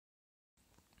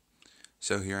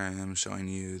So here I am showing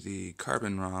you the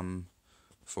Carbon ROM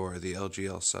for the LG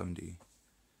l70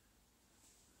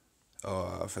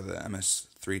 for the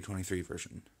MS323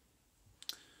 version.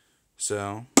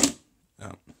 So,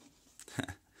 oh,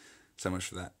 so much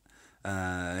for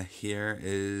that. Here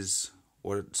is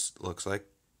what it looks like.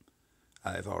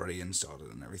 I've already installed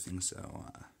it and everything, so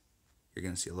you're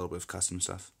going to see a little bit of custom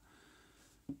stuff.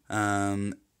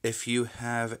 If you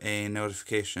have a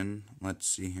notification, let's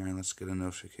see here, let's get a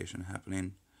notification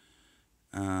happening.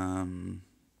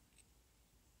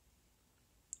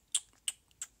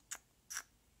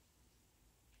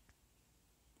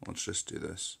 Let's just do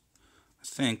this. I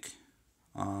think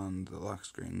on the lock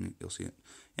screen you'll see it.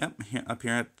 Yep, here, up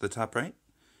here at the top right,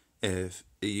 if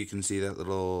you can see that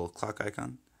little clock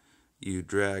icon, you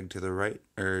drag to the right,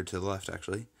 or to the left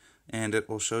actually, and it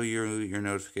will show you your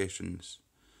notifications.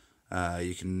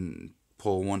 You can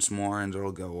pull once more and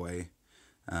it'll go away.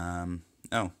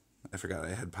 Oh, I forgot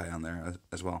I had Pi on there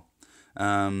as well.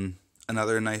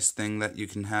 Another nice thing that you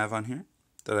can have on here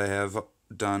that I have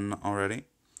done already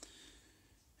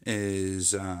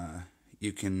is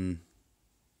you can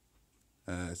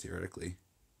theoretically,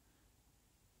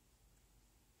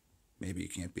 maybe you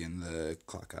can't be in the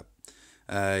clock app.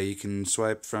 You can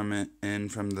swipe from it in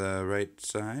from the right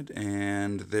side,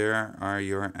 and there are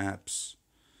your apps.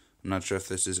 I'm not sure if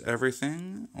this is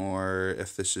everything or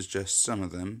if this is just some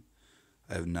of them.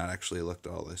 I have not actually looked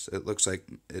at all this. It looks like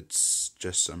it's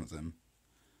just some of them.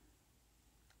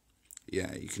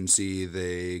 Yeah, you can see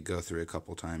they go through a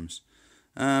couple times.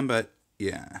 But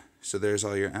yeah, so there's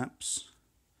all your apps.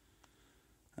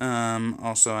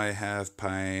 Also, I have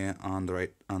Pi on the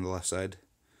left side.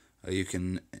 You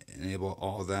can enable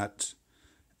all that.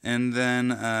 And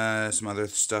then some other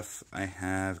stuff I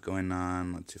have going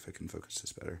on. Let's see if I can focus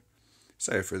this better.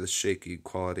 Sorry for the shaky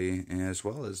quality, as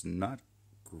well as not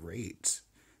great.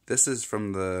 This is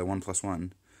from the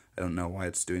 1+1. I don't know why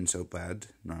it's doing so bad.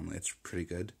 Normally it's pretty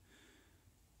good.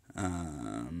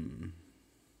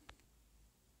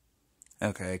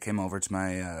 Okay, I came over to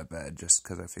my bed just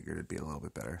because I figured it'd be a little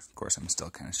bit better. Of course, I'm still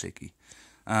kind of shaky.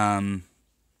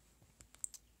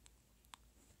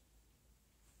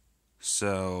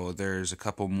 So there's a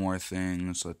couple more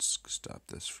things. Let's stop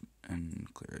this and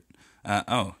clear it.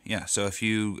 Oh, yeah, so if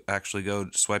you actually go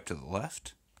swipe to the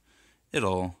left,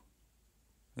 it'll...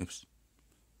 Oops.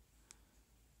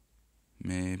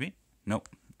 Maybe? Nope.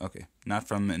 Okay, not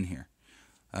from in here.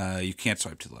 You can't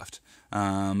swipe to the left.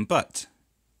 But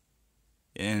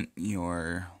in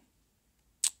your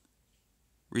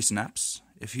recent apps,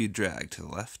 if you drag to the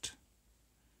left,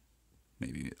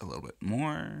 maybe a little bit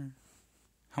more...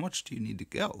 How much do you need to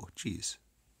go? Jeez.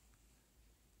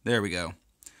 There we go.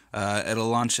 It'll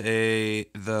launch the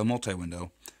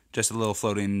multi-window, just a little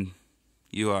floating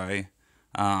UI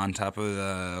on top of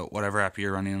the whatever app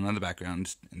you're running in the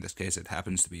background. In this case, it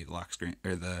happens to be the lock screen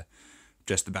or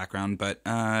just the background, but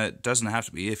it doesn't have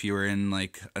to be. If you were in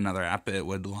like another app, it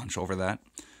would launch over that.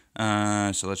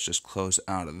 So let's just close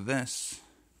out of this.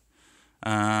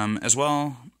 As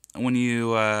well. When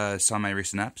you saw my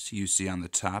recent apps, you see on the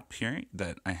top here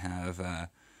that I have a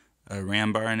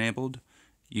RAM bar enabled.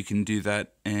 You can do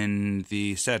that in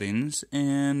the settings,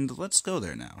 and let's go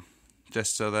there now,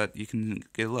 just so that you can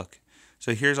get a look.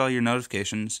 So here's all your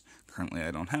notifications. Currently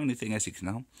I don't have anything, as you can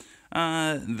tell.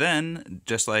 Then,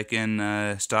 just like in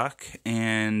stock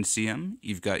and CM,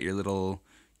 you've got your little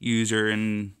user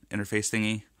interface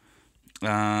thingy.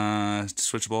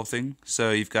 Switchable thing. So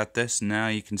you've got this. Now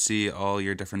you can see all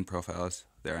your different profiles.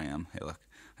 There I am. Hey, look.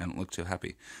 I don't look too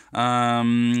happy.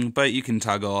 But you can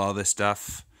toggle all this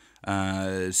stuff.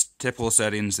 Typical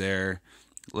settings there.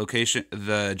 Location.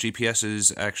 The GPS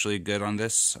is actually good on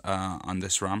this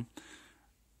ROM.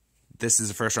 This is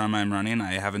the first ROM I'm running.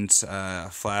 I haven't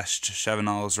flashed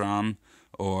Chevanol's ROM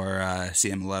or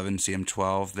CM11,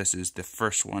 CM12. This is the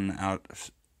first one out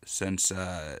since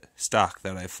stock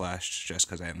that I flashed, just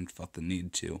because I haven't felt the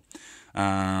need to.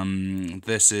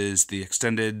 This is the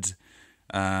extended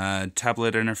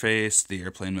tablet interface, the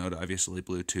airplane mode, obviously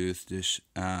Bluetooth,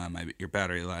 your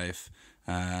battery life.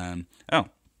 Oh,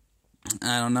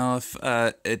 I don't know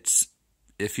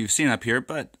if you've seen up here,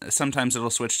 but sometimes it'll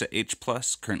switch to H+.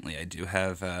 Currently, I do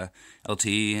have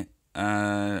LTE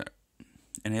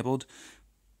enabled.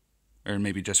 Or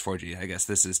maybe just 4G. I guess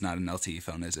this is not an LTE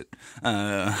phone, is it?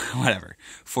 Whatever.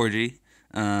 4G.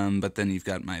 But then you've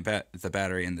got the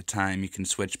battery and the time. You can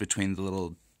switch between the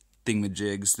little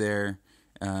thingamajigs there.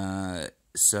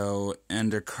 So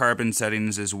under carbon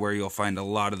settings is where you'll find a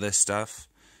lot of this stuff.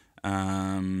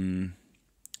 Buttons,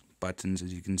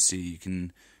 as you can see, you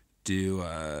can do...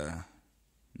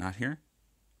 not here?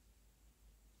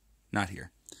 Not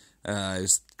here. I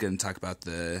was going to talk about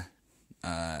the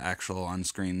actual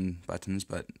on-screen buttons,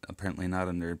 but apparently not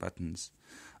under buttons.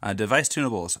 Device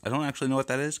tunables. I don't actually know what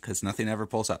that is because nothing ever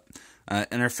pulls up.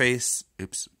 Interface.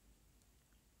 Oops.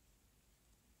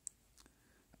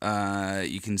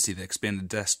 You can see the expanded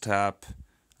desktop.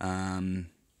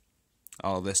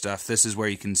 All this stuff. This is where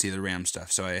you can see the RAM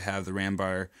stuff. So I have the RAM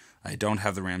bar. I don't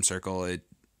have the RAM circle.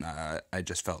 I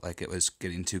just felt like it was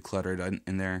getting too cluttered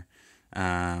in there.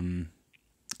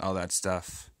 All that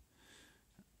stuff.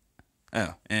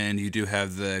 Oh, and you do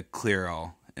have the clear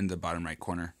all in the bottom right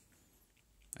corner,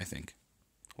 I think.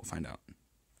 We'll find out.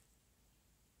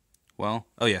 Well,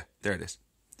 oh yeah, there it is.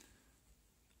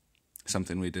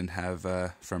 Something we didn't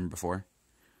have from before.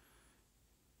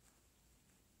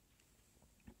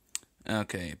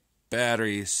 Okay,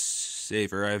 battery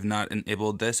saver. I have not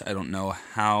enabled this. I don't know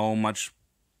how much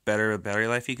better battery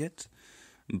life you get,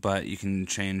 but you can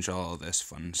change all this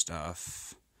fun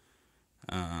stuff.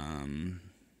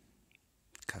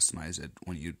 Customize it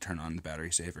when you turn on the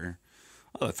battery saver.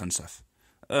 All that fun stuff.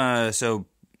 So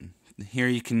here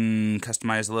you can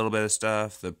customize a little bit of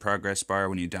stuff. The progress bar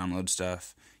when you download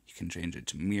stuff. You can change it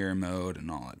to mirror mode and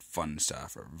all that fun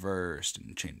stuff, reversed,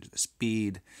 and change the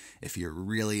speed if you're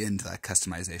really into that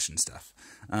customization stuff.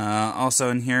 Also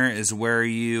in here is where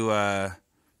you, I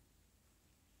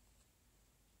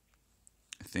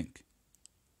think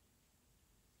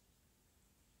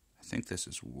this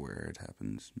is where it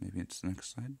happens. Maybe it's the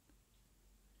next slide.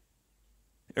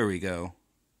 There we go.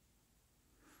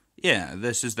 Yeah,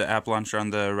 this is the app launcher on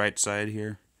the right side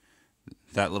here.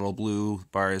 That little blue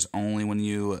bar is only when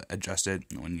you adjust it.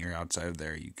 When you're outside of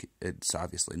there, it's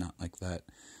obviously not like that.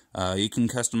 You can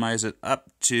customize it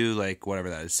up to like whatever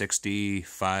that is,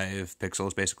 65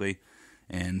 pixels basically.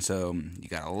 And so you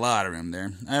got a lot of room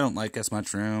there. I don't like as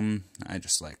much room. I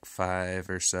just like 5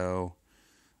 or so.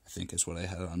 I think is what I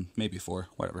had on. Maybe 4.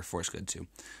 Whatever, 4 is good too.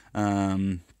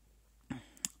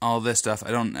 All this stuff,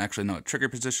 I don't actually know what trigger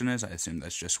position is. I assume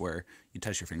that's just where you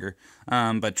touch your finger.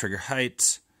 But trigger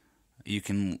height, you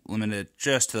can limit it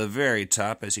just to the very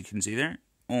top, as you can see there,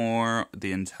 or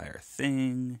the entire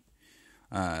thing.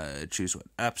 Choose what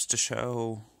apps to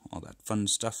show, all that fun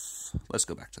stuff. Let's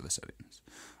go back to the settings.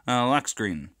 Lock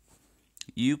screen.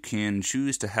 You can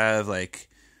choose to have like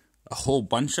a whole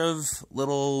bunch of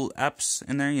little apps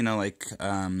in there. You know, like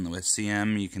with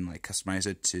CM, you can like customize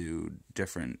it to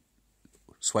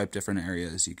swipe different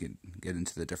areas. You can get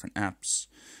into the different apps.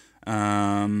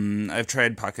 I've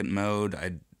tried pocket mode.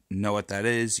 I know what that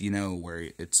is, you know, where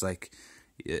it's like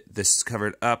this is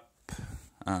covered up.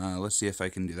 Let's see if I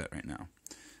can do that right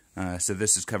now. So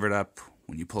this is covered up.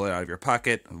 When you pull it out of your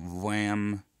pocket,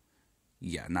 wham,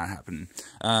 yeah, not happening.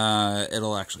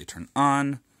 It'll actually turn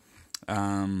on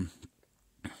and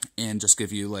just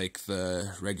give you like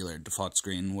the regular default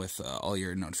screen with all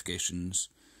your notifications.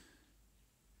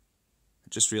 I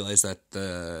just realized that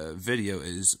the video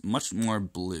is much more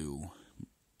blue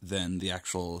than the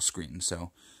actual screen,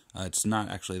 so it's not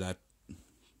actually that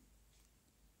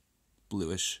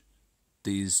bluish.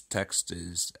 These text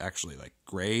is actually like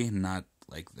gray, not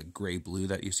like the gray-blue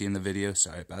that you see in the video.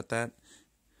 Sorry about that.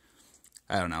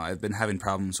 I don't know. I've been having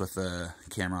problems with the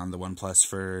camera on the OnePlus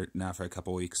for a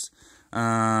couple weeks.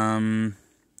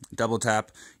 Double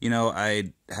tap. You know,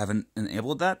 I haven't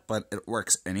enabled that, but it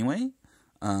works anyway.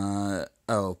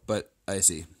 Oh, but I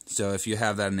see. So if you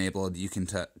have that enabled, you can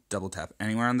double tap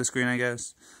anywhere on the screen, I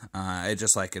guess. I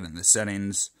just like it in the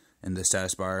settings, in the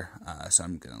status bar, so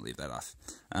I'm going to leave that off.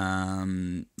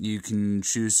 You can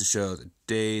choose to show the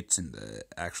date and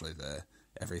the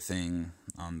everything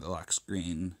on the lock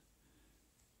screen.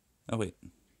 Oh, wait.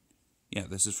 Yeah,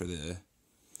 this is for the...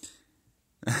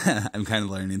 I'm kind of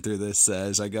learning through this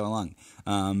as I go along.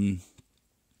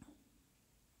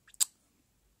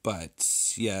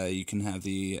 But, yeah, you can have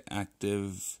the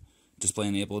active display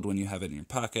enabled when you have it in your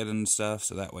pocket and stuff,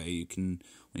 so that way you can,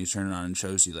 when you turn it on, it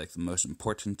shows you, like, the most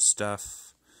important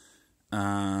stuff.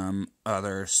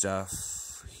 Other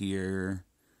stuff here.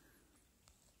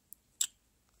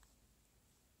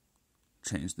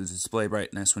 Change the display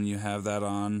brightness when you have that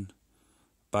on.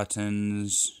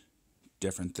 Buttons,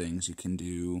 different things you can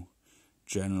do.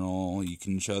 General, you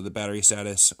can show the battery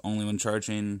status only when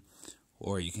charging,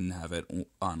 or you can have it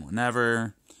on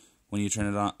whenever. When you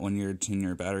turn it on, when you're tuning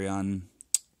your battery on.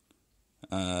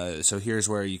 So here's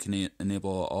where you can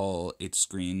enable all 8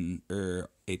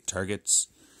 targets.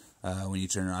 When you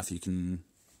turn it off, you can,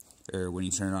 or when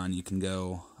you turn it on, you can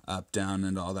go up, down,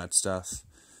 and all that stuff.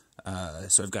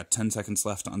 So I've got 10 seconds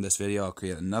left on this video. I'll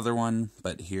create another one,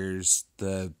 but here's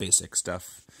the basic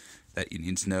stuff that you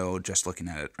need to know just looking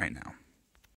at it right now.